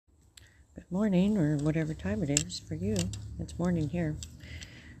Good morning, or whatever time it is for you. It's morning here.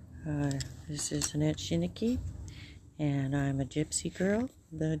 This is Annette Shinnicky, and I'm a gypsy girl.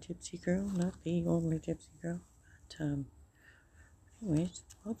 The gypsy girl, not the only gypsy girl. But, anyways,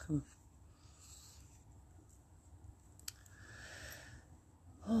 welcome.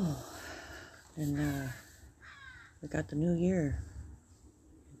 Oh, and we got the new year.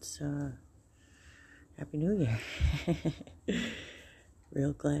 It's Happy New Year.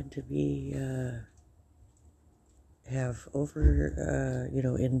 Real glad to be have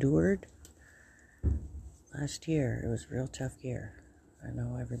endured last year. It was a real tough year. I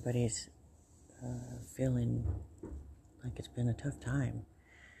know everybody's feeling like it's been a tough time,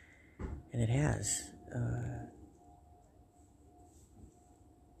 and it has.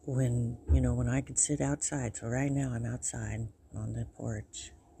 When I could sit outside, so right now I'm outside on the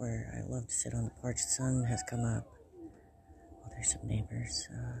porch where I love to sit on the porch. The sun has come up. Well, there's some neighbors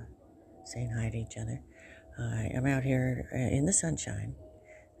saying hi to each other. I'm out here in the sunshine.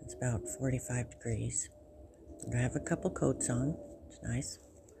 It's about 45 degrees. I have a couple coats on. It's nice.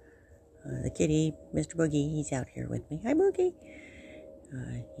 The kitty, Mr. Boogie, he's out here with me. Hi, Boogie.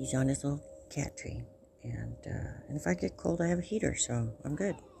 He's on his little cat tree. And if I get cold, I have a heater, so I'm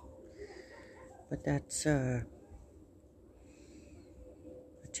good. But that's a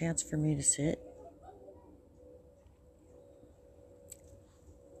chance for me to sit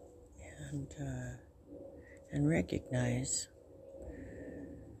and recognize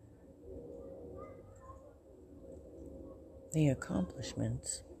the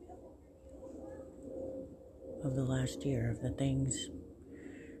accomplishments of the last year, of the things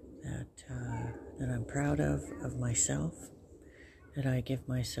that I'm proud of myself, that I give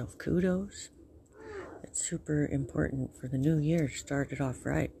myself kudos. It's super important for the new year to start it off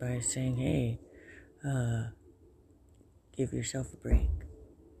right by saying, hey, give yourself a break.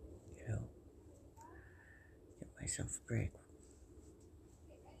 Give myself a break.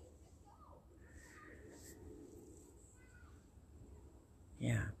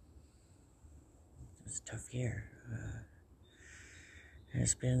 Yeah. It was a tough year.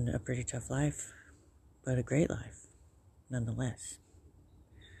 It's been a pretty tough life, but a great life, nonetheless.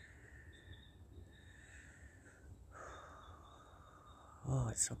 Oh,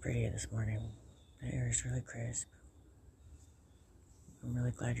 it's so pretty this morning. The air is really crisp. I'm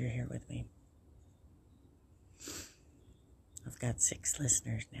really glad you're here with me. I've got 6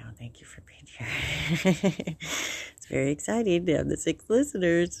 listeners now. Thank you for being here. It's very exciting to have the 6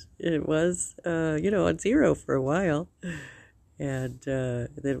 listeners. It was, on 0 for a while. And then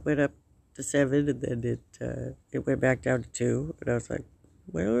it went up to 7, and then it went back down to 2. And I was like,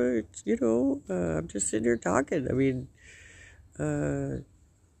 well, it's, I'm just sitting here talking. I mean,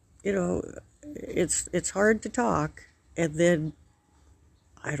 it's hard to talk, and then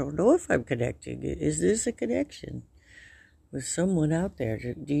I don't know if I'm connecting. Is this a connection with someone out there?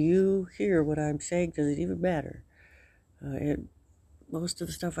 Do you hear what I'm saying? Does it even matter? Most of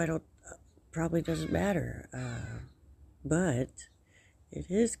the stuff probably doesn't matter. But it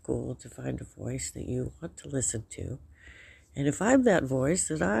is cool to find a voice that you want to listen to. And if I'm that voice,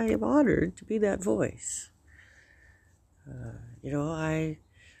 then I am honored to be that voice. I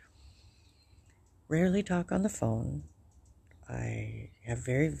rarely talk on the phone. I have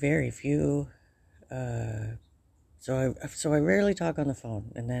very, very few. So I rarely talk on the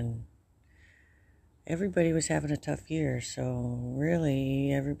phone. And then everybody was having a tough year, so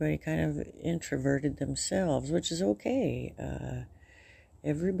really everybody kind of introverted themselves, which is okay.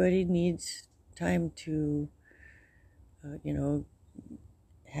 Everybody needs time to,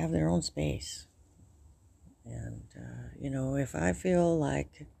 have their own space. And, if I feel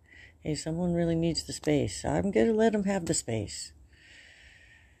like, hey, someone really needs the space, I'm going to let them have the space.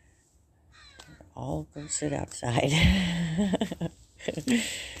 I'll go sit outside.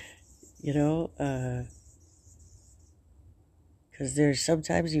 Because there's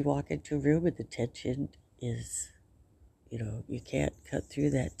sometimes you walk into a room and the tension is, you can't cut through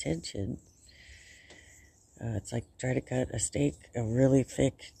that tension. It's like trying to cut a steak, a really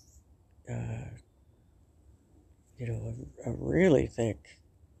thick, a really thick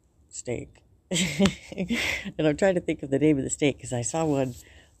steak. And I'm trying to think of the name of the steak because I saw one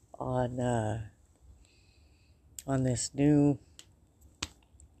on this new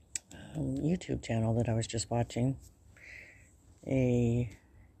YouTube channel that I was just watching. A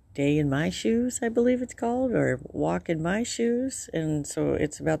Day in My Shoes, I believe it's called, or Walk in My Shoes. And so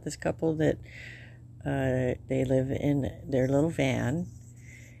it's about this couple that they live in their little van,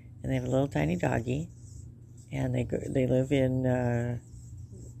 and they have a little tiny doggie, and they live in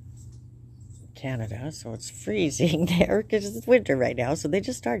Canada, so it's freezing there because it's winter right now, so they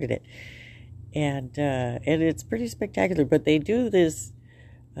just started it. and it's pretty spectacular. But they do this.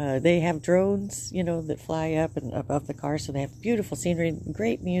 They have drones, that fly up and above the car, so they have beautiful scenery,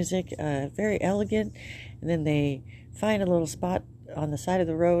 great music, very elegant. And then they find a little spot on the side of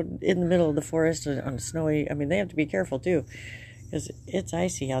the road in the middle of the forest on a snowy. I mean, they have to be careful too, because it's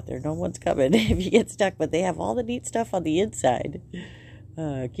icy out there. No one's coming if you get stuck. But they have all the neat stuff on the inside.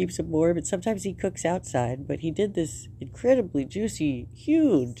 Keeps him warm, and sometimes he cooks outside. But he did this incredibly juicy,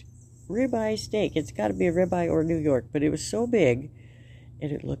 huge ribeye steak. It's got to be a ribeye or New York, but it was so big.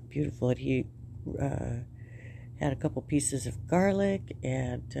 And it looked beautiful. And he had a couple pieces of garlic,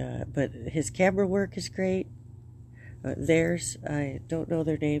 but his camera work is great. Theirs, I don't know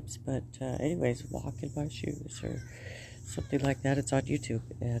their names, but anyways, Walk in My Shoes or something like that. It's on YouTube,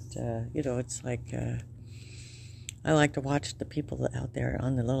 and it's like I like to watch the people out there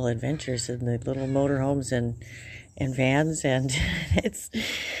on the little adventures in the little motorhomes and vans, and it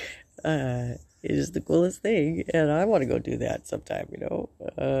is the coolest thing, and I want to go do that sometime,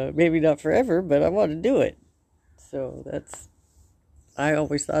 maybe not forever, but I want to do it. So I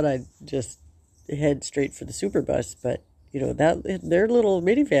always thought I'd just head straight for the super bus, but, that their little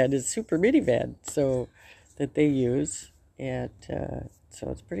minivan is super minivan, so that they use, and so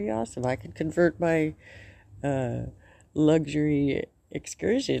it's pretty awesome. I can convert my luxury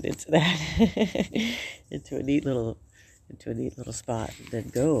excursion into that, into a neat little spot, and then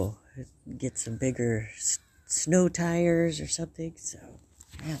go get some bigger snow tires or something. So,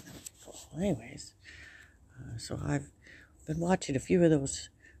 yeah, that would be cool. Anyways, so I've been watching a few of those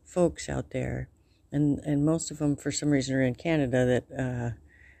folks out there, and most of them, for some reason, are in Canada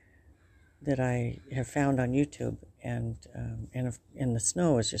that I have found on YouTube, and the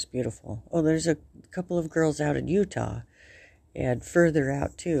snow is just beautiful. Oh, there's a couple of girls out in Utah, and further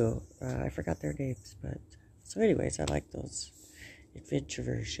out too. I forgot their names, but so anyways, I like those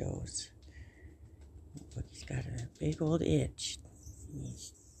adventurer shows. Look, he's got a big old itch.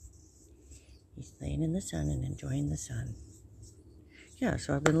 He's laying in the sun and enjoying the sun. Yeah,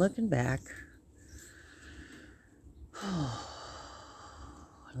 so I've been looking back.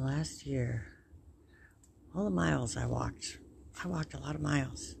 Last year, all the miles I walked a lot of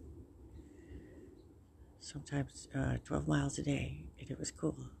miles. Sometimes 12 miles a day, and it was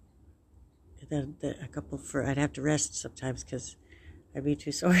cool. And then I'd have to rest sometimes because I'd be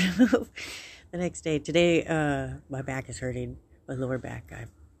too sore to move the next day. Today, my back is hurting, my lower back.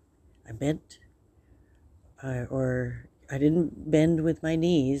 I bent, or I didn't bend with my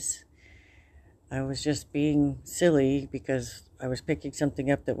knees. I was just being silly because I was picking something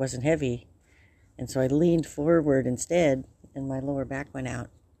up that wasn't heavy. And so I leaned forward instead, and my lower back went out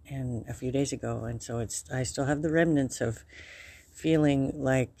a few days ago. And so I still have the remnants of feeling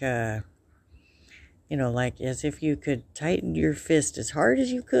like, like as if you could tighten your fist as hard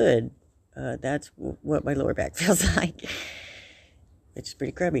as you could. That's what my lower back feels like. It's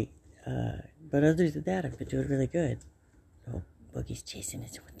pretty crummy. But other than that, I've been doing really good. Oh, Boogie's chasing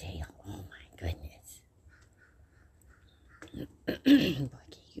his own tail. Oh, my goodness. Boogie,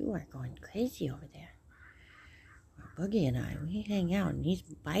 you are going crazy over there. Well, Boogie and I, we hang out, and he's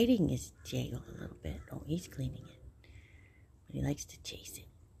biting his tail a little bit. Oh, he's cleaning it. But he likes to chase it.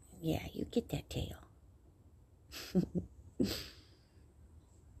 Yeah, you get that tail.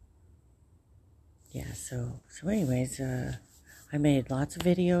 Yeah, so anyways, I made lots of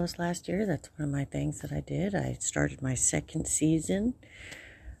videos last year. That's one of my things that I did. I started my second season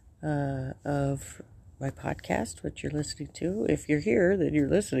of my podcast, which you're listening to. If you're here, then you're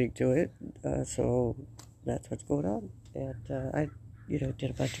listening to it. So that's what's going on. And I, did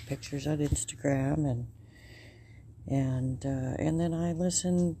a bunch of pictures on Instagram, and then I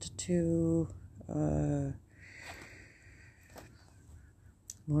listened to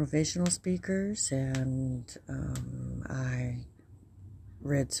motivational speakers, and I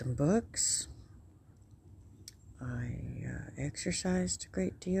read some books. I exercised a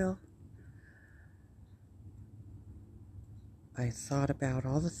great deal. I thought about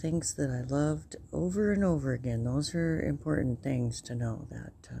all the things that I loved over and over again. Those are important things to know,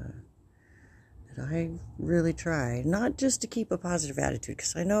 that I really try, not just to keep a positive attitude,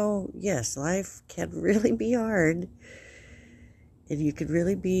 because I know, yes, life can really be hard, and you could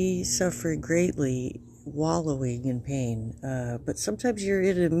really be suffering greatly, wallowing in pain, but sometimes you're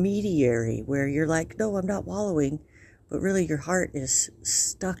in a mediary where you're like, no, I'm not wallowing, but really your heart is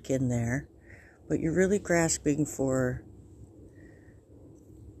stuck in there, but you're really grasping for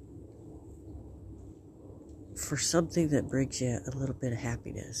something that brings you a little bit of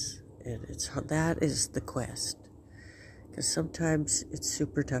happiness. And that is the quest, because sometimes it's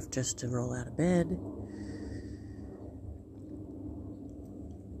super tough just to roll out of bed.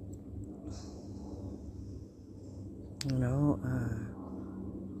 You know,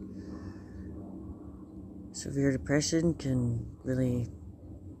 severe depression can really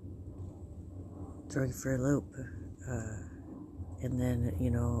throw you for a loop. And then,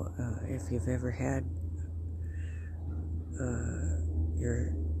 if you've ever had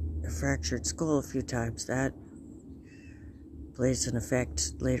your fractured skull a few times, that plays an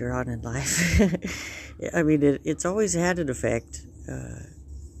effect later on in life. I mean, it's always had an effect. The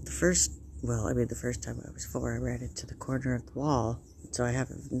first time I was 4, I ran into the corner of the wall. So I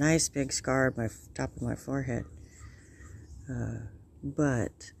have a nice big scar on my top of my forehead. I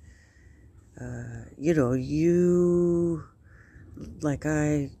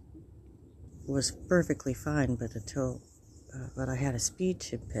was perfectly fine, but I had a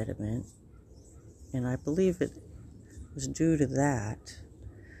speech impediment, and I believe it was due to that.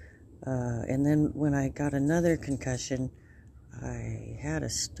 And then when I got another concussion, I had a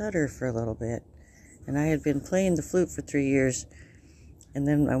stutter for a little bit, and I had been playing the flute for 3 years, and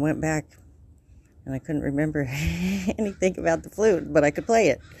then I went back, and I couldn't remember anything about the flute, but I could play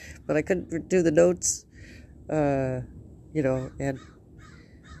it, but I couldn't do the notes, and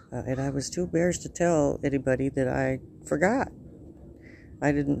I was too embarrassed to tell anybody that I forgot.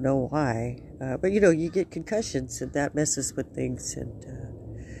 I didn't know why, but you get concussions, and that messes with things, and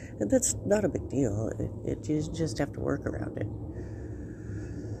that's not a big deal. You just have to work around it.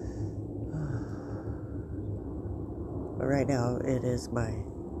 But right now, it is my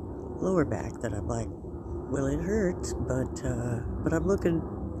lower back that I'm like, well, it hurts, but I'm looking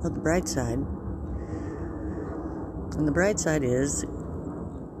on the bright side. And the bright side is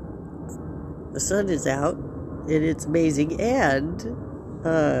the sun is out, and it's amazing, and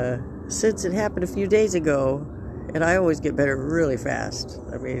since it happened a few days ago, and I always get better really fast.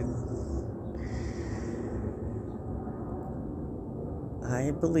 I mean,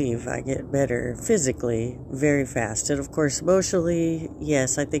 I believe I get better physically very fast. And of course, emotionally,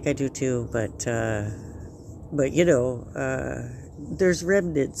 yes, I think I do too. But there's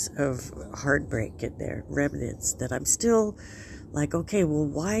remnants of heartbreak in there. Remnants that I'm still like, okay, well,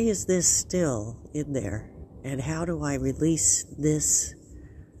 why is this still in there? And how do I release this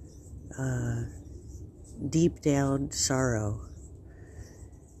deep down sorrow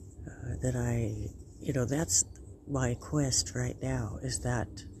that's my quest right now, is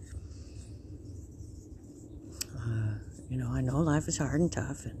that, I know life is hard and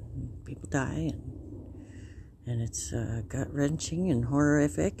tough, and people die, and it's gut-wrenching and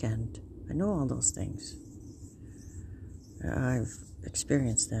horrific, and I know all those things. I've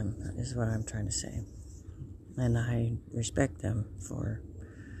experienced them, is what I'm trying to say. And I respect them for,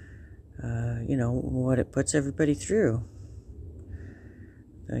 what it puts everybody through.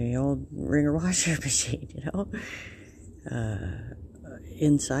 The old wringer washer machine,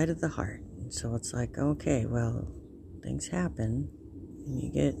 inside of the heart. So it's like, okay, well, things happen,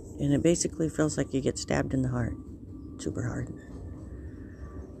 and it basically feels like you get stabbed in the heart, super hard.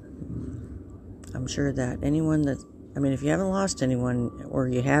 I'm sure that if you haven't lost anyone, or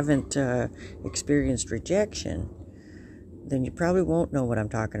you haven't experienced rejection, then you probably won't know what I'm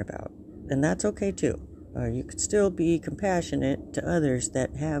talking about. And that's okay too. You could still be compassionate to others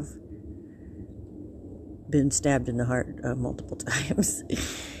that have been stabbed in the heart multiple times.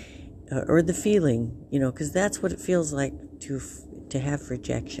 Or the feeling, because that's what it feels like to have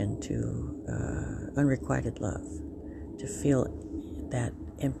rejection, to unrequited love, to feel that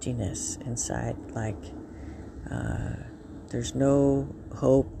emptiness inside, like there's no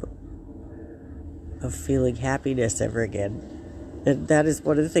hope of feeling happiness ever again. And that is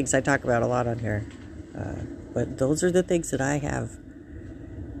one of the things I talk about a lot on here. But those are the things that I have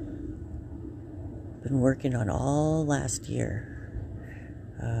been working on all last year,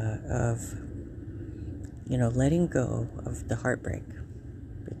 of letting go of the heartbreak,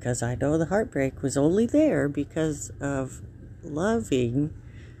 because I know the heartbreak was only there because of loving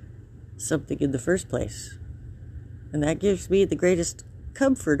something in the first place, and that gives me the greatest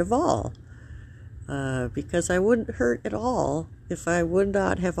comfort of all, because I wouldn't hurt at all if I would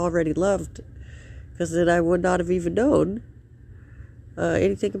not have already loved, because then I would not have even known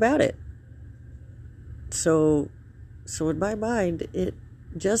anything about it. So in my mind, it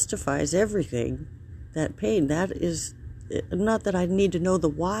justifies everything. That pain, that is, not that I need to know the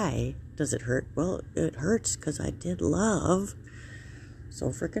why does it hurt. Well, it hurts because I did love so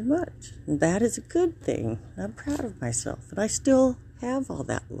freaking much. And that is a good thing. I'm proud of myself. And I still have all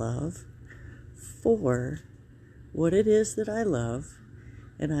that love for what it is that I love.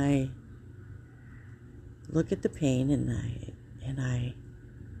 And I look at the pain, and I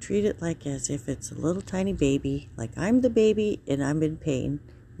treat it like as if it's a little tiny baby, like I'm the baby and I'm in pain,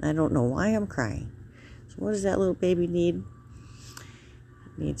 and I don't know why I'm crying. So what does that little baby need?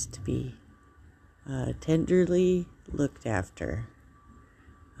 It needs to be tenderly looked after.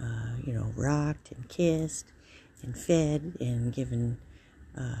 Rocked and kissed and fed and given,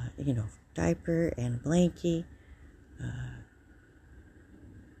 diaper and blankie.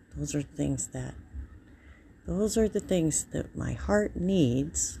 Those are the things that my heart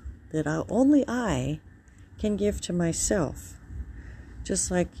needs, that only I can give to myself. Just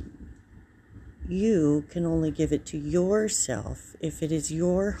like you can only give it to yourself if it is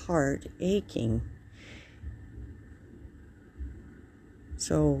your heart aching.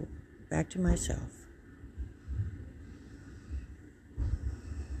 So, back to myself.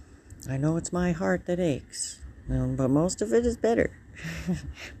 I know it's my heart that aches, but most of it is better.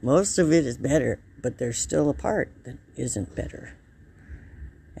 Most of it is better, but there's still a part that isn't better.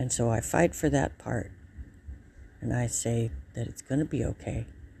 And so I fight for that part. And I say that it's going to be okay.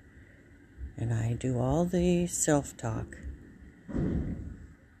 And I do all the self-talk.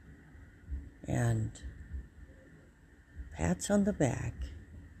 And pats on the back.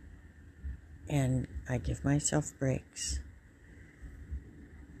 And I give myself breaks.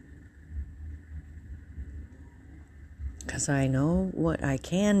 Because I know what I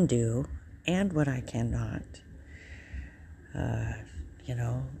can do and what I cannot.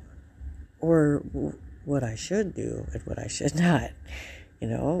 Or what I should do and what I should not.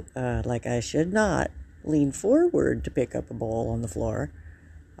 Like I should not lean forward to pick up a bowl on the floor.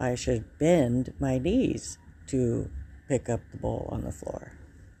 I should bend my knees to pick up the bowl on the floor.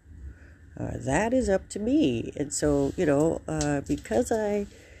 That is up to me. And so, because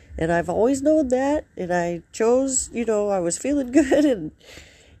I've always known that, and I chose, I was feeling good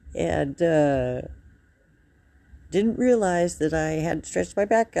and didn't realize that I hadn't stretched my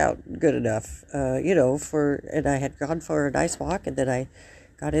back out good enough, and I had gone for a nice walk, and then I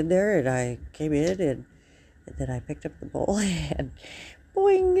got in there and I came in and then I picked up the bowl and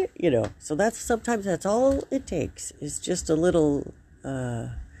boing, so sometimes that's all it takes, is just a little, I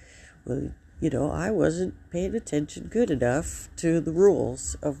wasn't paying attention good enough to the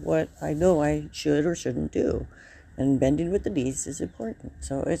rules of what I know I should or shouldn't do. And bending with the knees is important.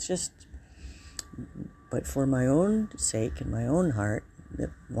 So it's just, but for my own sake and my own heart that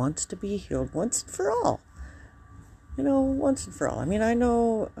wants to be healed once and for all. Once and for all. I mean, I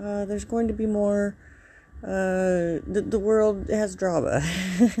know there's going to be more, the world has drama.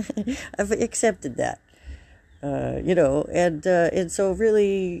 I've accepted that. And so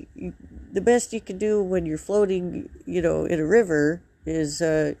really the best you can do when you're floating, in a river is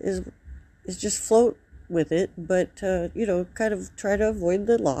just float with it, but, kind of try to avoid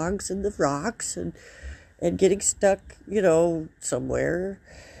the logs and the rocks and getting stuck, somewhere,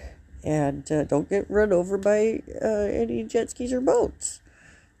 and don't get run over by any jet skis or boats.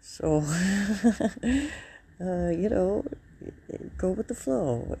 So, go with the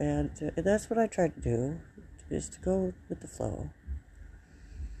flow, and that's what I try to do, is to go with the flow,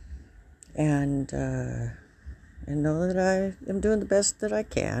 and know that I am doing the best that I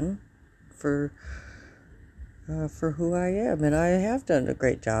can for who I am, and I have done a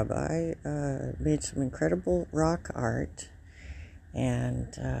great job. I made some incredible rock art,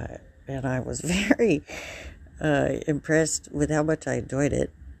 and I was very impressed with how much I enjoyed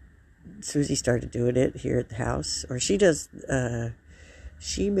it. Susie started doing it here at the house, or she does.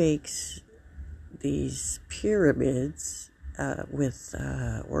 She makes these pyramids with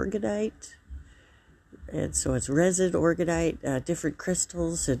organite, and so it's resin, organite, different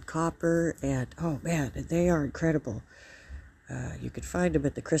crystals and copper, and oh man, they are incredible. You could find them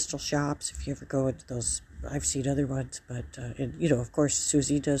at the crystal shops if you ever go into those. I've seen other ones, but of course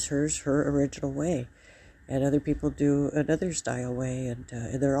Susie does hers her original way, and other people do another style way, and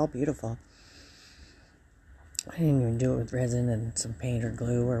they're all beautiful. I didn't even do it with resin and some paint or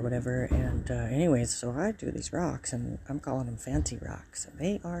glue or whatever. And anyways, so I do these rocks, and I'm calling them fancy rocks. And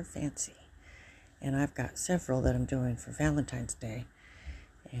they are fancy. And I've got several that I'm doing for Valentine's Day.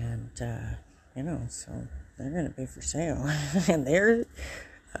 And, so they're going to be for sale. And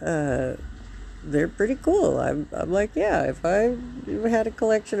they're pretty cool. I'm like, yeah, if I had a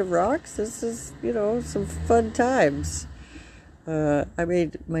collection of rocks, this is, some fun times. I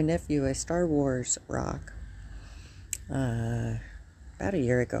made my nephew a Star Wars rock. About a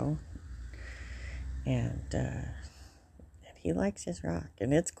year ago, and he likes his rock,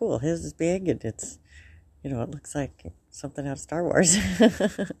 and it's cool. His is big, and it's, it looks like something out of Star Wars.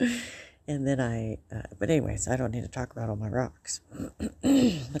 And then but anyways, I don't need to talk about all my rocks, but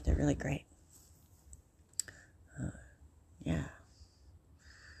they're really great. Yeah.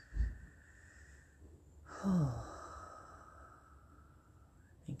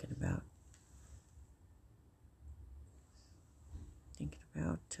 Thinking about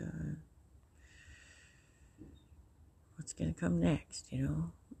about what's going to come next, you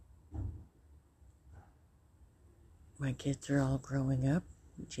know. My kids are all growing up.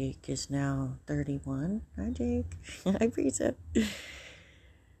 Jake is now 31. Hi, Jake. Hi, Brisa.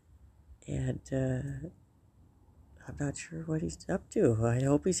 And I'm not sure what he's up to. I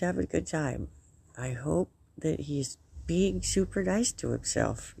hope he's having a good time. I hope that he's being super nice to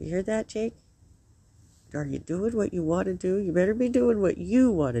himself. You hear that, Jake? Are you doing what you want to do? You better be doing what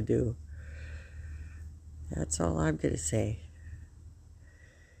you want to do. That's all I'm going to say.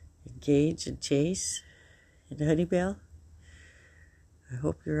 Gage and Chase and Honeybell, I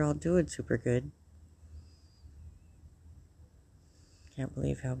hope you're all doing super good. Can't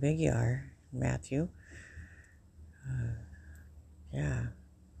believe how big you are, Matthew. Yeah,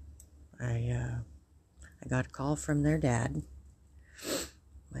 I got a call from their dad,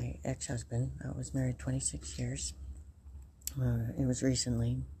 my ex-husband. I was married 26 years. It was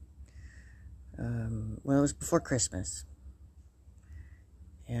recently. Well, it was before Christmas.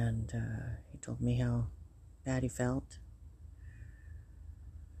 And he told me how bad he felt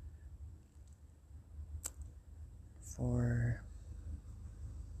for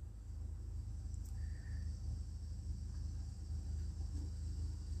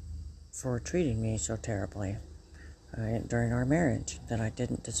treating me so terribly during our marriage, that I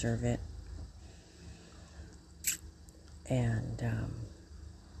didn't deserve it. And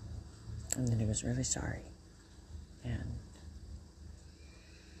then he was really sorry. And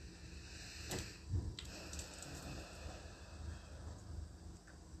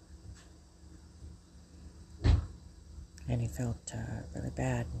he felt really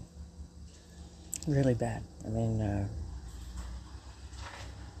bad. Really bad. I mean,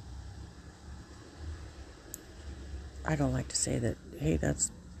 I don't like to say that, hey, that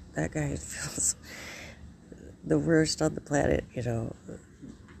guy feels the worst on the planet, you know.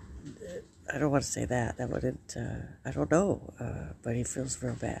 I don't want to say that. That wouldn't, I don't know. But he feels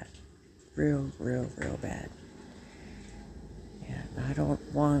real bad. Real bad. And I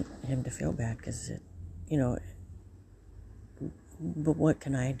don't want him to feel bad because it, you know, but what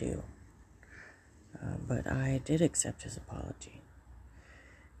can I do? But I did accept his apology.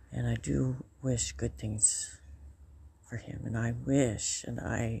 And I do wish good things for him. And I wish and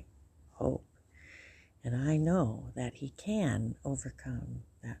I hope and I know that he can overcome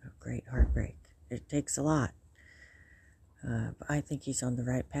that great heartbreak. It takes a lot. But I think he's on the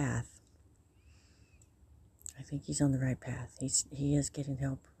right path. He is getting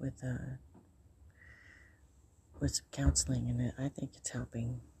help with some counseling, and I think it's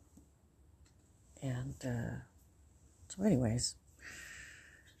helping. And so anyways,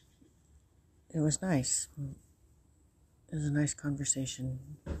 it was nice. It was a nice conversation.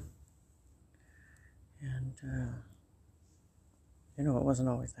 And, you know, it wasn't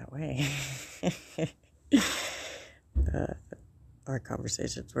always that way. Our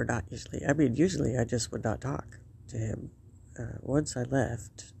conversations were not usually I just would not talk to him. Once I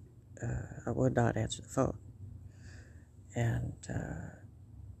left, I would not answer the phone. And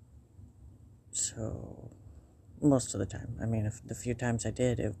so most of the time, I mean, the few times I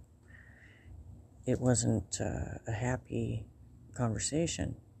did, it wasn't a happy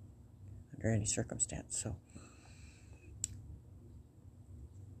conversation under any circumstance. So,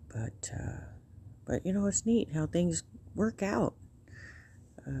 but you know, it's neat how things work out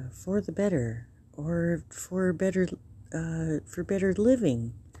for the better, or for better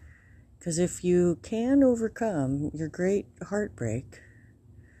living. Because if you can overcome your great heartbreak,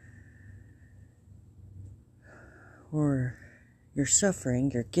 or your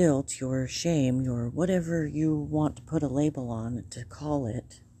suffering, your guilt, your shame, your whatever you want to put a label on to call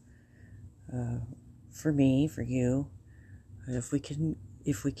it, for me, for you, if we can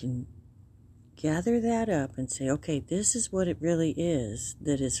gather that up and say, okay, this is what it really is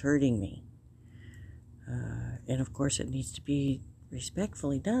that is hurting me. And of course it needs to be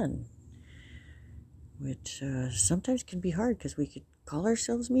respectfully done, which sometimes can be hard because we could call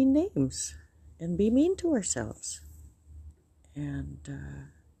ourselves mean names and be mean to ourselves. And,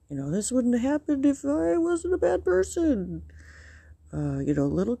 you know, this wouldn't have happened if I wasn't a bad person. You know,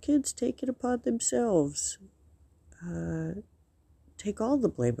 little kids take it upon themselves. Take all the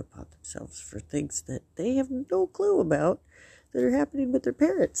blame upon themselves for things that they have no clue about that are happening with their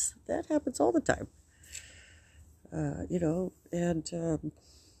parents. That happens all the time. You know, and you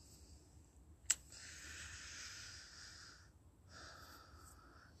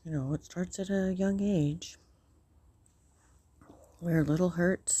know, it starts at a young age where little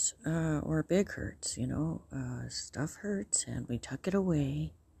hurts or big hurts, you know, stuff hurts and we tuck it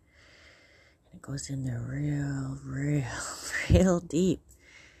away. It goes in there real deep.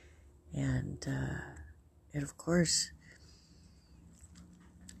 And of course,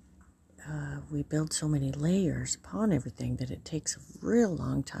 we build so many layers upon everything that it takes a real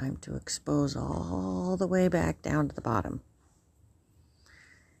long time to expose all the way back down to the bottom.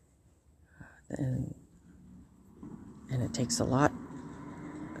 And it takes a lot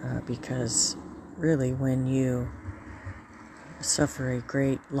because really when you suffer a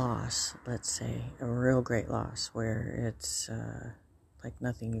great loss, let's say a real great loss where it's like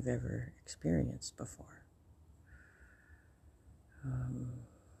nothing you've ever experienced before,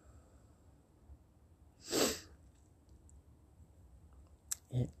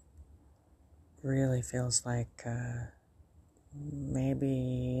 it really feels like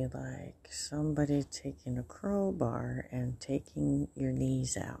maybe like somebody taking a crowbar and taking your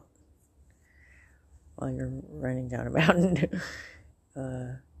knees out while you're running down a mountain.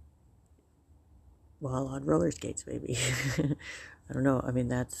 While on roller skates, maybe. I don't know. I mean,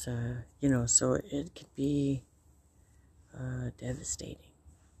 that's, so it could be devastating,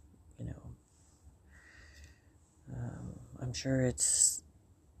 you know. I'm sure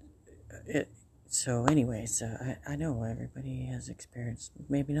so anyways, I know everybody has experienced,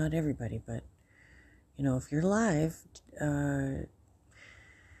 maybe not everybody, but, if you're alive,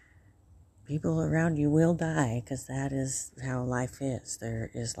 people around you will die, because that is how life is.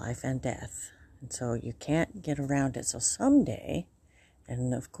 There is life and death. And so you can't get around it. So someday,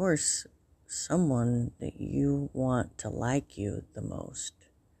 and of course, someone that you want to like you the most,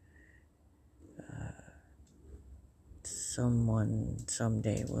 someone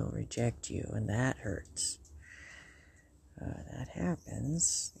someday will reject you, and that hurts. That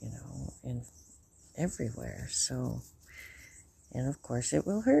happens, in everywhere. So, and of course it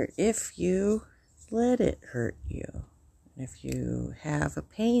will hurt if you let it hurt you. If you have a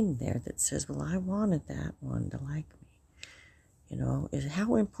pain there that says, well, I wanted that one to like me,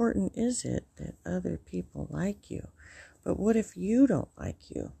 how important is it that other people like you? But what if you don't like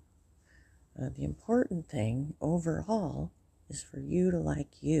you? The important thing overall is for you to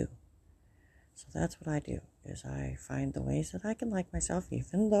like you. So that's what I do, is I find the ways that I can like myself,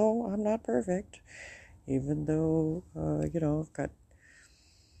 even though I'm not perfect, even though, I've got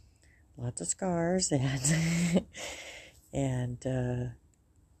lots of scars and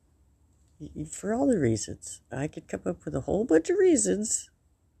for all the reasons. I could come up with a whole bunch of reasons,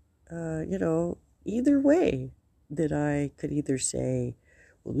 either way, that I could either say,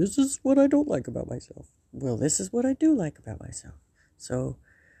 well, this is what I don't like about myself. Well, this is what I do like about myself. So,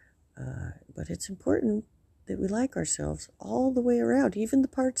 but it's important that we like ourselves all the way around, even the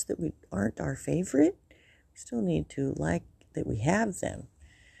parts that aren't our favorite. We still need to like that we have them.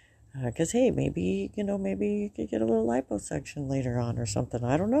 Because, hey, maybe you could get a little liposuction later on or something.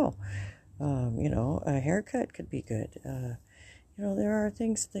 I don't know. A haircut could be good. There are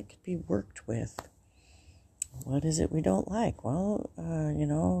things that could be worked with. What is it we don't like? Well,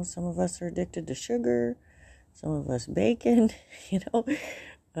 some of us are addicted to sugar, some of us bacon, who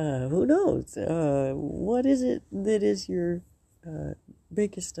knows? What is it that is your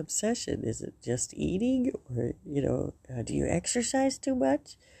biggest obsession? Is it just eating, or, do you exercise too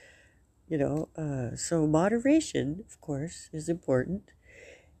much? So moderation, of course, is important,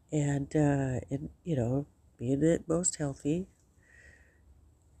 and being at most healthy,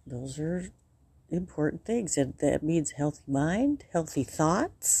 those are important things, and that means healthy mind, healthy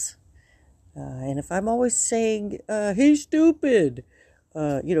thoughts, and if I'm always saying, hey, stupid,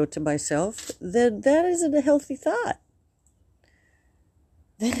 to myself, then that isn't a healthy thought.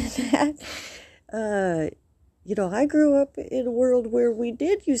 I grew up in a world where we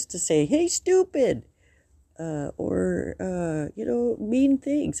did used to say, hey, stupid, or mean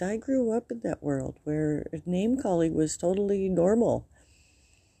things. I grew up in that world where name calling was totally normal.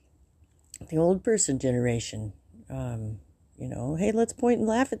 The old person generation, hey, let's point and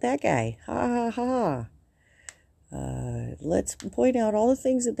laugh at that guy. Ha, ha, ha. Let's point out all the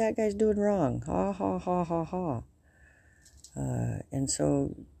things that guy's doing wrong. Ha, ha, ha, ha, ha. And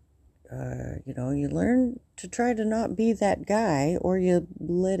so, you learn to try to not be that guy, or you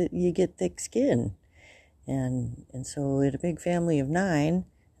get thick skin. And so in a big family of 9,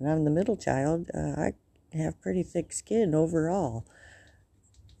 and I'm the middle child, I have pretty thick skin overall.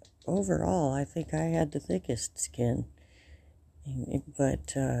 Overall, I think I had the thickest skin.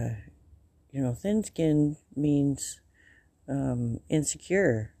 But, thin skin means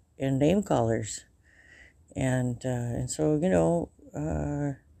insecure and name callers. And so,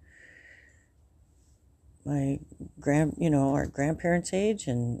 my our grandparents' age,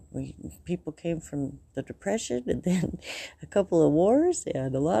 and people came from the Depression, and then a couple of wars,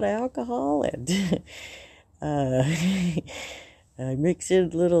 and a lot of alcohol, and I mix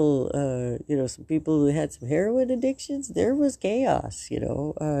in little, some people who had some heroin addictions. There was chaos,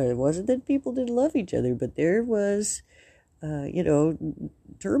 It wasn't that people didn't love each other, but there was,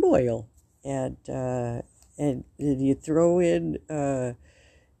 turmoil, and you throw in.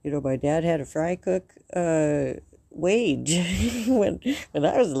 My dad had a fry cook wage when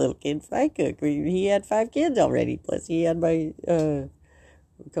I was a little kid. Fry cook. He had 5 kids already. Plus, he had a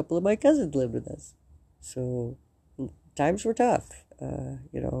couple of my cousins lived with us. So times were tough.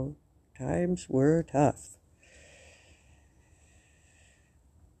 Times were tough.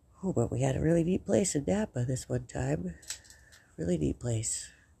 Oh, but we had a really neat place in Napa this one time. Really neat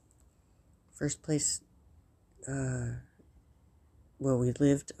place. First place. We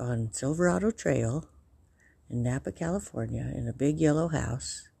lived on Silverado Trail in Napa, California, in a big yellow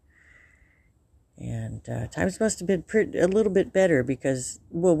house. And times must have been a little bit better because,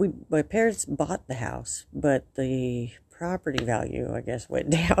 my parents bought the house, but the property value, I guess,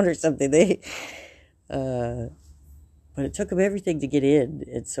 went down or something. But it took them everything to get in,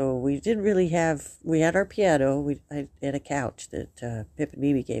 and so we didn't really have. We had our piano, and a couch that Pip and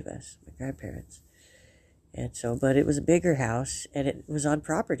Mimi gave us, my grandparents. And so, but it was a bigger house, and it was on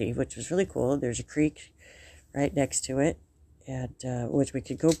property, which was really cool. There's a creek right next to it, and which we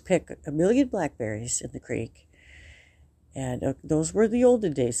could go pick 1 million blackberries in the creek. And those were the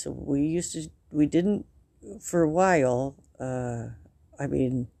olden days. So we didn't, for a while, I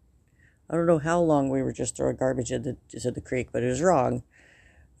don't know how long we were just throwing garbage into the creek, but it was wrong.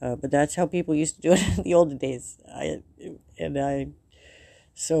 But that's how people used to do it in the olden days.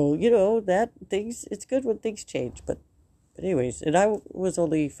 So, it's good when things change. But anyways, and I was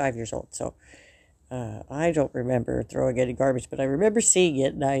only 5 years old, so I don't remember throwing any garbage, but I remember seeing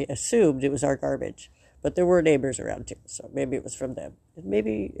it, and I assumed it was our garbage. But there were neighbors around too, so maybe it was from them. And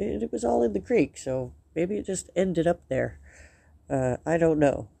maybe it was all in the creek, so maybe it just ended up there. I don't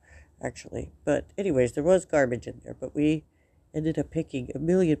know, actually. But anyways, there was garbage in there, but we ended up picking 1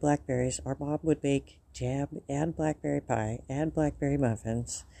 million blackberries. Our mom would make jam and blackberry pie and blackberry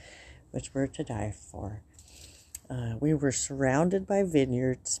muffins, which were to die for. We were surrounded by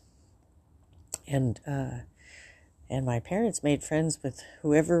vineyards, and my parents made friends with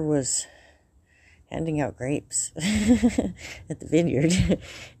whoever was handing out grapes at the vineyard,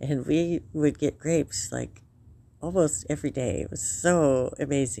 and we would get grapes like almost every day. It was so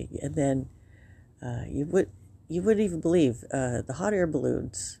amazing. And then you wouldn't even believe the hot air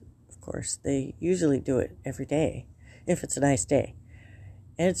balloons. Of course, they usually do it every day if it's a nice day.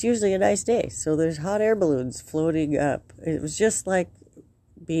 And it's usually a nice day, so there's hot air balloons floating up. It was just like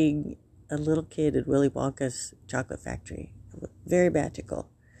being a little kid in Willy Wonka's chocolate factory. Very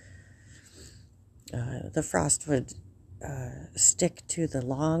magical. The frost would stick to the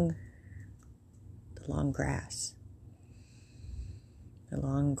long grass. The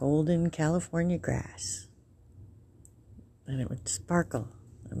long golden California grass. And it would sparkle.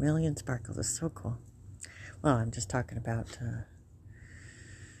 1 million sparkles. It was so cool. Well, I'm just talking about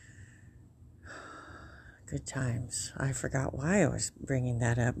good times. I forgot why I was bringing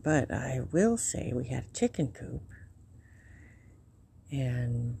that up, but I will say we had a chicken coop,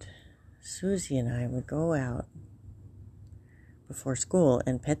 and Susie and I would go out before school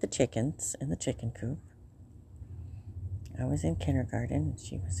and pet the chickens in the chicken coop. I was in kindergarten, and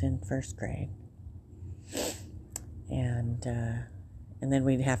she was in first grade. And then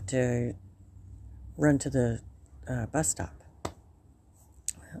we'd have to run to the bus stop.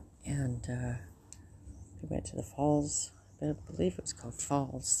 And we went to the Falls, I believe it was called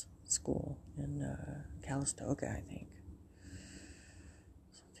Falls School in Calistoga, I think.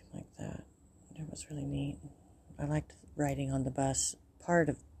 Something like that. It was really neat. I liked riding on the bus part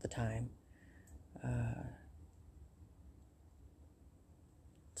of the time.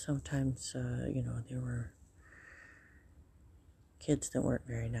 Sometimes, there were kids that weren't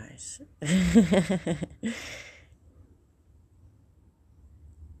very nice.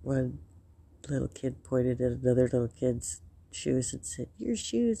 One little kid pointed at another little kid's shoes and said, "Your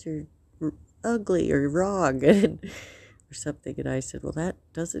shoes are ugly or wrong," or something. And I said, "Well, that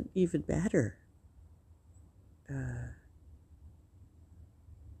doesn't even matter.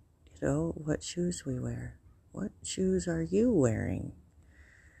 What shoes we wear. What shoes are you wearing?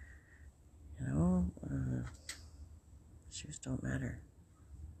 Shoes don't matter."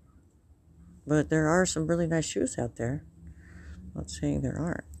 But there are some really nice shoes out there. I'm not saying there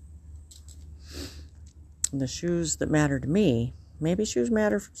aren't. And the shoes that matter to me, maybe shoes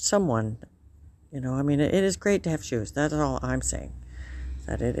matter for someone. I mean, it is great to have shoes. That's all I'm saying.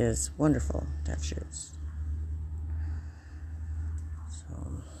 That it is wonderful to have shoes.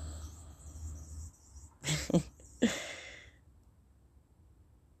 So,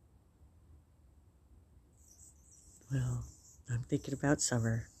 well, I'm thinking about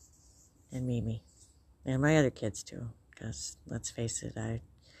Summer and Mimi and my other kids too. Because let's face it, I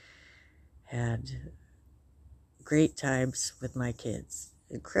had great times with my kids.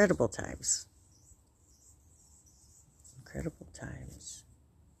 Incredible times. Incredible times.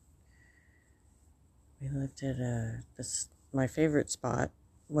 We lived at my favorite spot.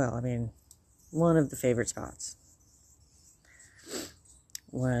 Well, I mean, one of the favorite spots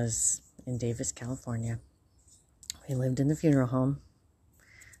was in Davis, California. We lived in the funeral home,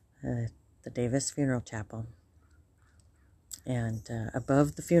 the Davis Funeral Chapel. And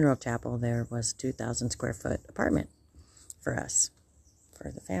above the funeral chapel, there was a 2,000 square foot apartment for us,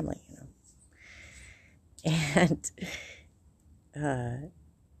 for the family, And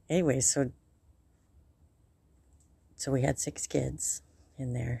anyway, so we had 6 kids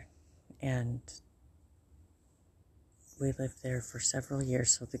in there, and we lived there for several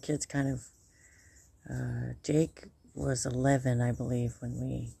years. So the kids kind of, Jake was 11, I believe, when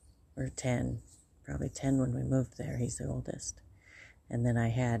we were 10, probably 10 when we moved there. He's the oldest. And then I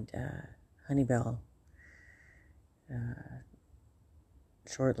had Honeybell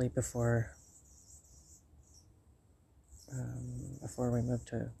shortly before we moved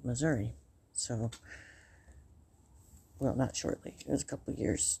to Missouri. So, well, not shortly. It was a couple of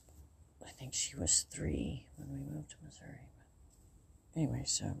years. I think she was 3 when we moved to Missouri. But anyway,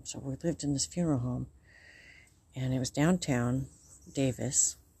 so we lived in this funeral home, and it was downtown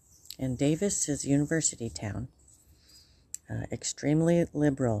Davis. And Davis is a university town. Extremely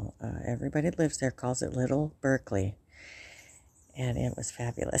liberal. Everybody that lives there calls it Little Berkeley. And it was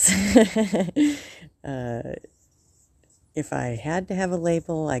fabulous. If I had to have a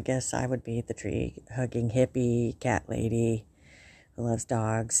label, I guess I would be the tree-hugging hippie cat lady who loves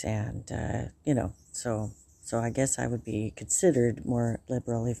dogs. And, so I guess I would be considered more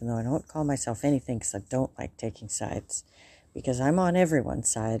liberal, even though I don't call myself anything because I don't like taking sides. Because I'm on everyone's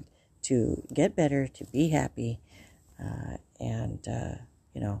side to get better, to be happy, and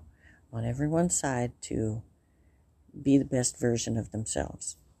on everyone's side to be the best version of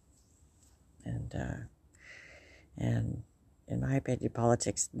themselves. And in my opinion,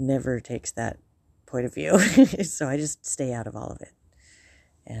 politics never takes that point of view. So I just stay out of all of it.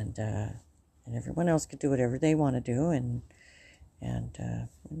 And everyone else could do whatever they want to do, and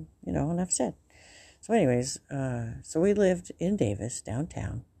enough said. So anyways, so we lived in Davis,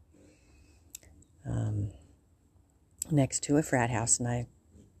 downtown, next to a frat house, and I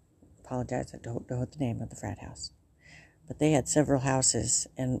apologize, I don't know the name of the frat house. But they had several houses,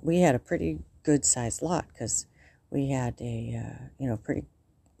 and we had a pretty good-sized lot, because we had a, pretty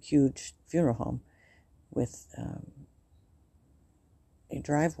huge funeral home with a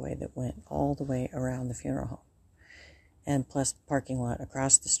driveway that went all the way around the funeral home, and plus parking lot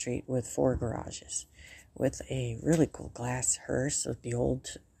across the street with 4 garages, with a really cool glass hearse of the old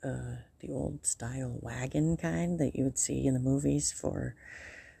style wagon kind that you would see in the movies for,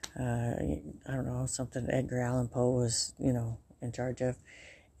 I don't know, something Edgar Allan Poe was, in charge of.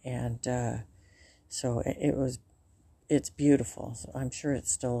 And so it's beautiful. So I'm sure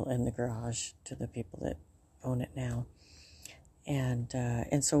it's still in the garage to the people that own it now.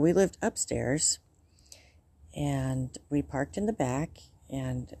 And so we lived upstairs, and we parked in the back,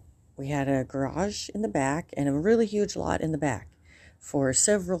 and we had a garage in the back and a really huge lot in the back for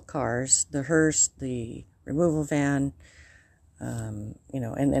several cars, the hearse, the removal van, and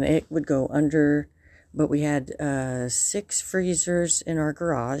then it would go under, but we had 6 freezers in our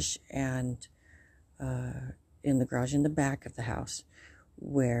garage, and in the garage in the back of the house,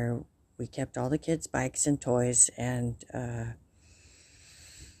 where we kept all the kids' bikes and toys, and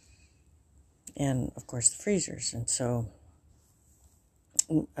of course the freezers. And so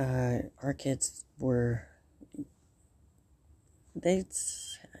our kids they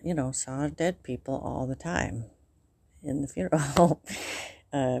saw dead people all the time in the funeral home,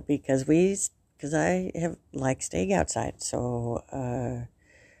 because I have like staying outside. So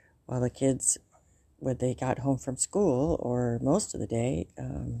while the kids, when they got home from school, or most of the day,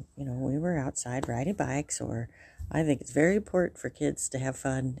 we were outside riding bikes. Or I think it's very important for kids to have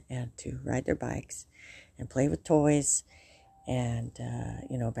fun and to ride their bikes and play with toys, and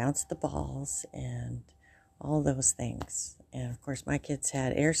bounce the balls and all those things. And of course, my kids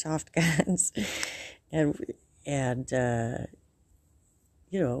had airsoft guns, and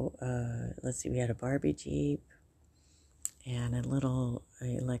let's see, we had a Barbie Jeep, and a little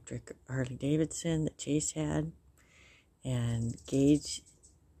electric Harley Davidson that Chase had, and Gage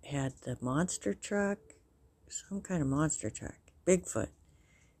had the monster truck, some kind of monster truck, Bigfoot,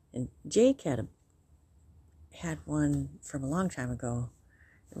 and Jake had one from a long time ago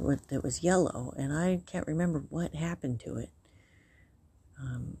that was yellow, and I can't remember what happened to it.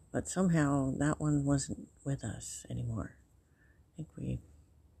 But somehow that one wasn't with us anymore. I think we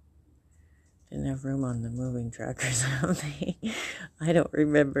didn't have room on the moving truck or something. I don't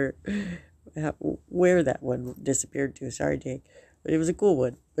remember where that one disappeared to. Sorry, Jake. But it was a cool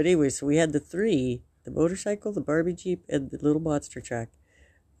one. But anyway, so we had the three, the motorcycle, the Barbie Jeep, and the little monster truck.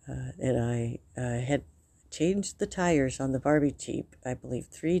 And I had changed the tires on the Barbie Jeep, I believe,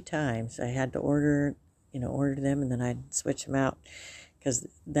 3 times. I had to order them, and then I'd switch them out because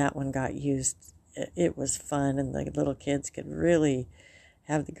that one got used. It was fun, and the little kids could really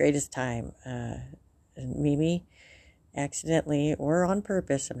have the greatest time. And Mimi accidentally, or on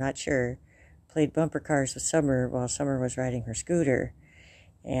purpose, I'm not sure, played bumper cars with Summer while Summer was riding her scooter,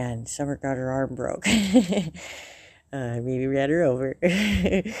 and Summer got her arm broke. Mimi ran her over,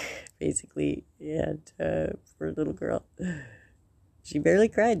 basically, and for a little girl. She barely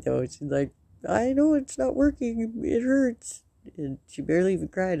cried, though. She's like, I know it's not working, it hurts. And she barely even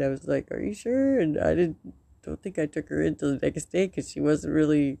cried. I was like, are you sure? And I don't think I took her in till the next day because she wasn't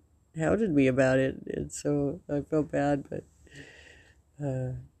really hounding me about it. And so I felt bad, but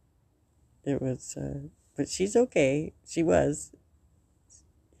it was, but she's okay. She was.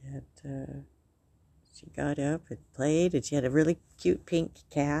 And she got up and played, and she had a really cute pink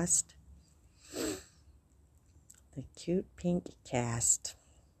cast. The cute pink cast.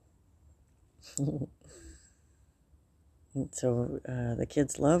 And so the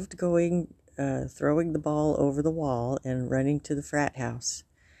kids loved going, throwing the ball over the wall and running to the frat house.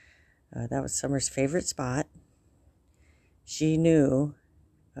 That was Summer's favorite spot. She knew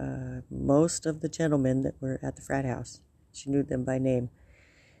most of the gentlemen that were at the frat house. She knew them by name.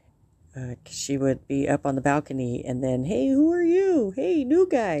 'Cause she would be up on the balcony and then, hey, who are you? Hey, new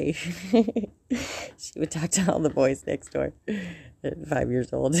guy. She would talk to all the boys next door at 5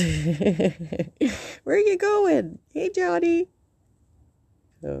 years old. Where are you going? Hey, Johnny.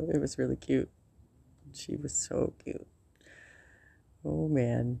 So it was really cute. She was so cute. Oh,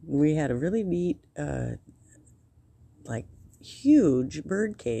 man. We had a really neat, huge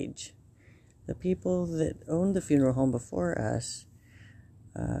bird cage. The people that owned the funeral home before us,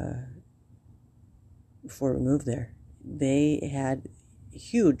 before we moved there, they had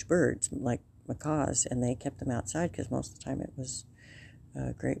huge birds like macaws, and they kept them outside because most of the time it was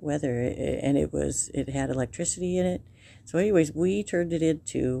great weather, and it had electricity in it. So anyways, we turned it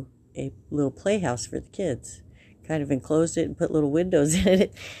into a little playhouse for the kids, kind of enclosed it and put little windows in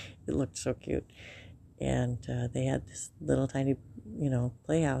it. It looked so cute. And they had this little tiny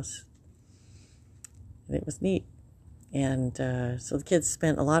playhouse, and it was neat. And so the kids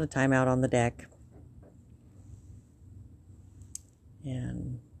spent a lot of time out on the deck.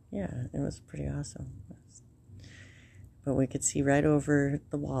 And yeah, it was pretty awesome. But we could see right over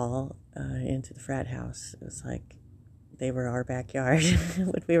the wall into the frat house. It was like they were our backyard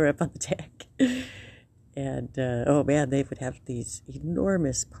when we were up on the deck. And oh man, they would have these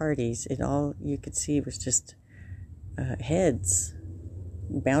enormous parties, and all you could see was just heads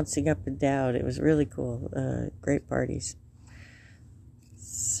bouncing up and down. It was really cool. Great parties.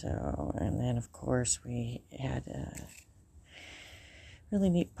 So, and then of course we had really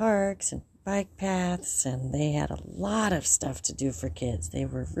neat parks and bike paths, and they had a lot of stuff to do for kids. They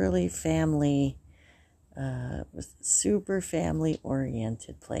were really family, was super family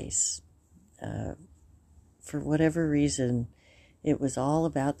oriented place. For whatever reason, it was all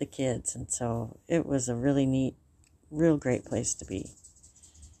about the kids, and so it was a really neat, real great place to be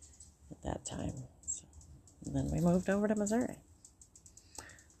at that time. So, and then we moved over to Missouri.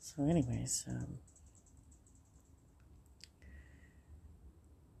 So anyways,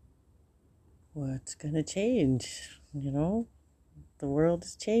 what's going to change? The world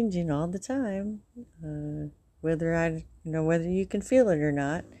is changing all the time. Whether you can feel it or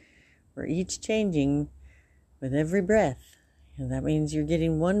not, we're each changing with every breath. And that means you're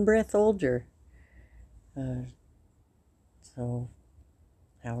getting one breath older. So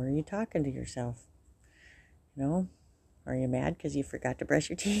how are you talking to yourself? Are you mad because you forgot to brush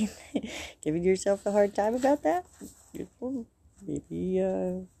your teeth? Giving yourself a hard time about that?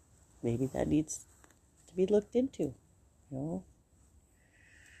 Maybe that needs to be looked into. Don't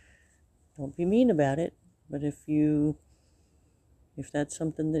be mean about it. But if that's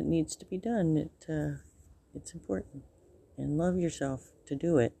something that needs to be done, it's important. And love yourself to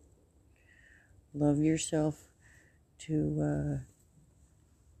do it. Love yourself to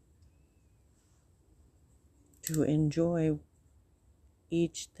enjoy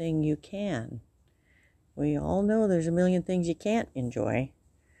each thing you can. We all know there's a million things you can't enjoy.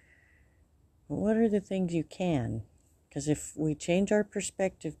 But what are the things you can? Because if we change our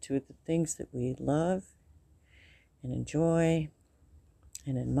perspective to the things that we love and enjoy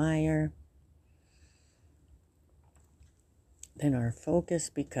and admire, then our focus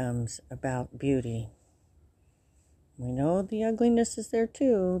becomes about beauty. We know the ugliness is there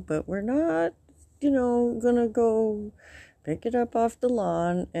too, but we're not, gonna go pick it up off the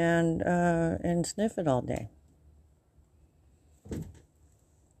lawn and sniff it all day.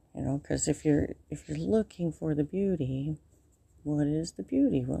 Because if you're looking for the beauty, what is the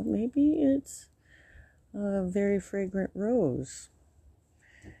beauty? Well, maybe it's a very fragrant rose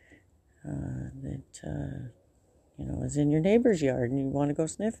that is in your neighbor's yard and you want to go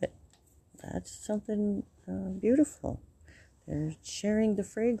sniff it. That's something beautiful. They're sharing the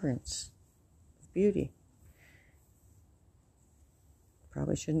fragrance of beauty.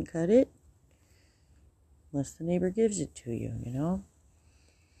 Probably shouldn't cut it unless the neighbor gives it to you,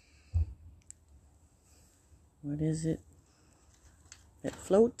 What is it that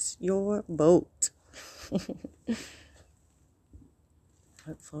floats your boat?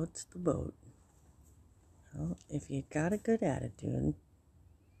 What floats the boat? Well, if you got a good attitude,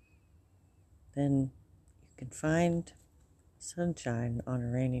 then you can find sunshine on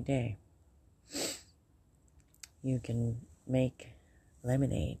a rainy day. You can make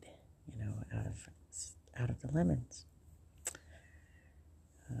lemonade, out of the lemons.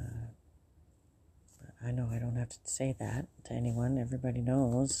 But I know I don't have to say that to anyone. Everybody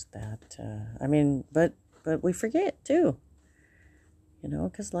knows that. But we forget too.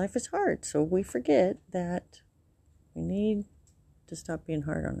 Because life is hard. So we forget that we need to stop being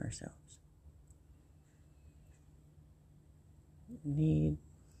hard on ourselves. We need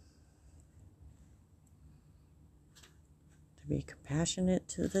to be compassionate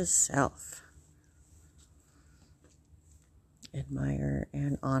to the self. Admire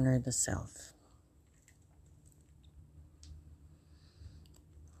and honor the self.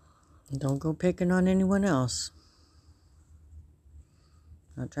 Don't go picking on anyone else.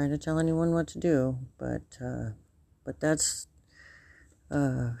 Not trying to tell anyone what to do, but that's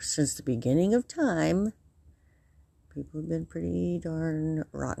since the beginning of time, people have been pretty darn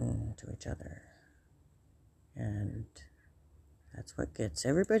rotten to each other, and that's what gets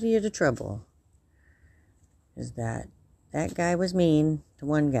everybody into trouble. Is that guy was mean to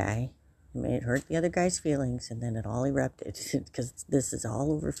one guy, it hurt the other guy's feelings, and then it all erupted because this is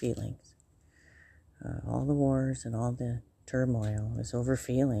all over feelings. All the wars and all the turmoil is over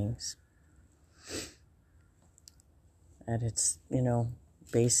feelings at its,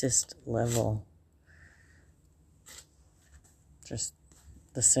 basest level. Just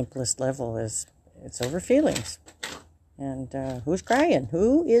the simplest level is it's over feelings. And who's crying?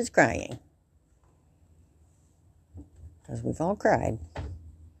 Who is crying? Because we've all cried.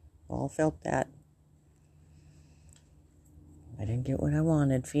 All felt that. I didn't get what I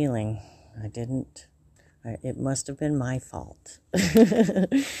wanted feeling. It must have been my fault.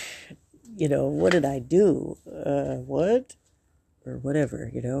 What did I do? What? Or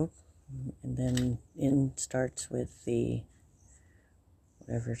whatever, And then in starts with the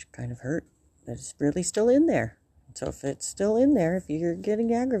whatever kind of hurt that's really still in there. So if it's still in there, if you're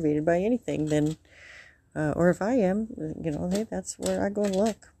getting aggravated by anything, then, or if I am, hey, that's where I go and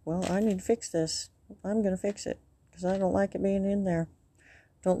look. Well, I need to fix this. I'm going to fix it because I don't like it being in there.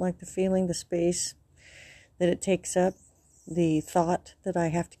 Don't like the feeling, the space that it takes up, the thought that I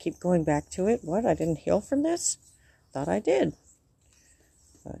have to keep going back to it. What? I didn't heal from this? Thought I did.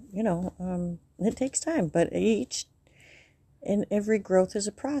 But, it takes time. But each and every growth is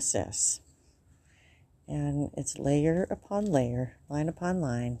a process. And it's layer upon layer, line upon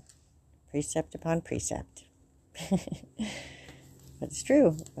line, precept upon precept. But it's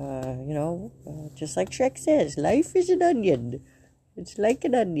true. Just like Shrek says, life is an onion. It's like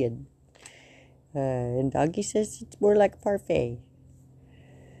an onion. And Doggy says it's more like a parfait.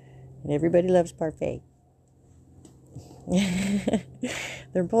 And everybody loves parfait.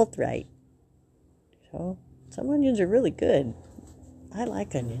 They're both right. So, some onions are really good. I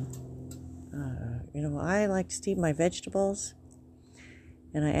like onion. I like to steam my vegetables.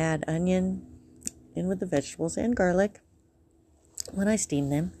 And I add onion in with the vegetables and garlic when I steam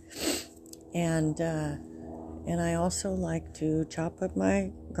them. And I also like to chop up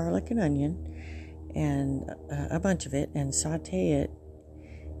my garlic and onion and a bunch of it and saute it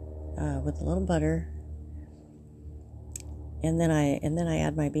with a little butter, and then I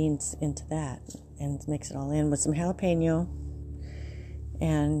add my beans into that, and mix it all in with some jalapeno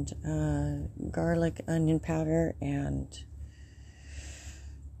and garlic, onion powder, and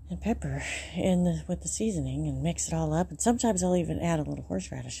pepper with the seasoning, and mix it all up. And sometimes I'll even add a little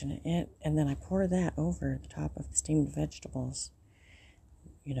horseradish in it, and then I pour that over the top of the steamed vegetables,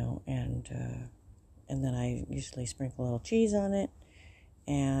 and then I usually sprinkle a little cheese on it,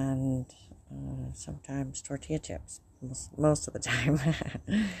 and sometimes tortilla chips, most of the time.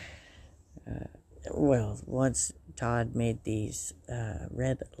 Well, once Todd made these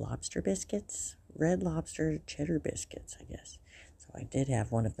red lobster cheddar biscuits, I guess. So I did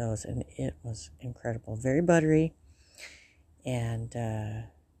have one of those, and it was incredible. Very buttery, and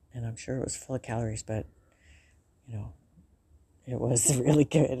I'm sure it was full of calories, but, it was really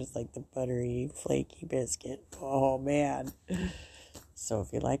good. It's like the buttery, flaky biscuit. Oh, man. So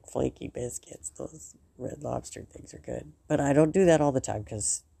if you like flaky biscuits, those red lobster things are good. But I don't do that all the time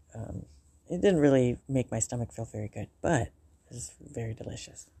because it didn't really make my stomach feel very good. But it was very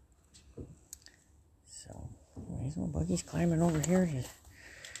delicious. So, anyways, Buggy's climbing over here to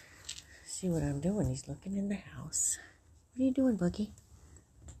see what I'm doing. He's looking in the house. What are you doing, Buggy?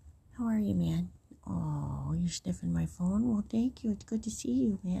 How are you, man? Oh, you're sniffing my phone? Well, thank you. It's good to see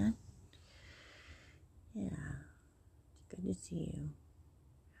you, man. Yeah, it's good to see you.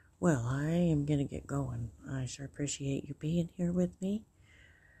 Well, I am going to get going. I sure appreciate you being here with me.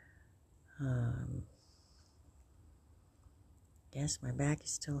 Yes, my back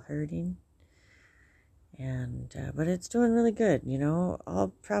is still hurting. But it's doing really good,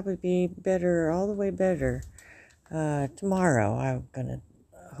 I'll probably be better, all the way better, tomorrow, I'm going to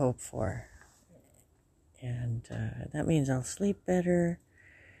hope for. And that means I'll sleep better,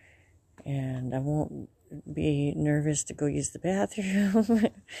 and I won't be nervous to go use the bathroom.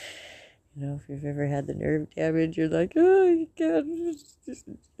 If you've ever had the nerve damage, you're like, oh, you can't,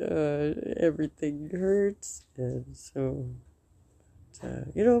 everything hurts, and so,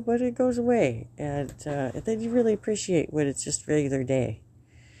 but it goes away, and then you really appreciate when it's just regular day.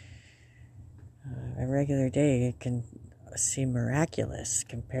 A regular day, it can seem miraculous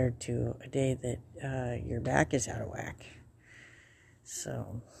compared to a day that your back is out of whack.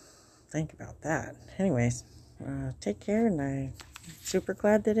 So, think about that. Anyways, take care, and I'm super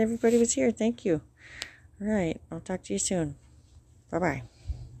glad that everybody was here. Thank you. All right, I'll talk to you soon. Bye-bye.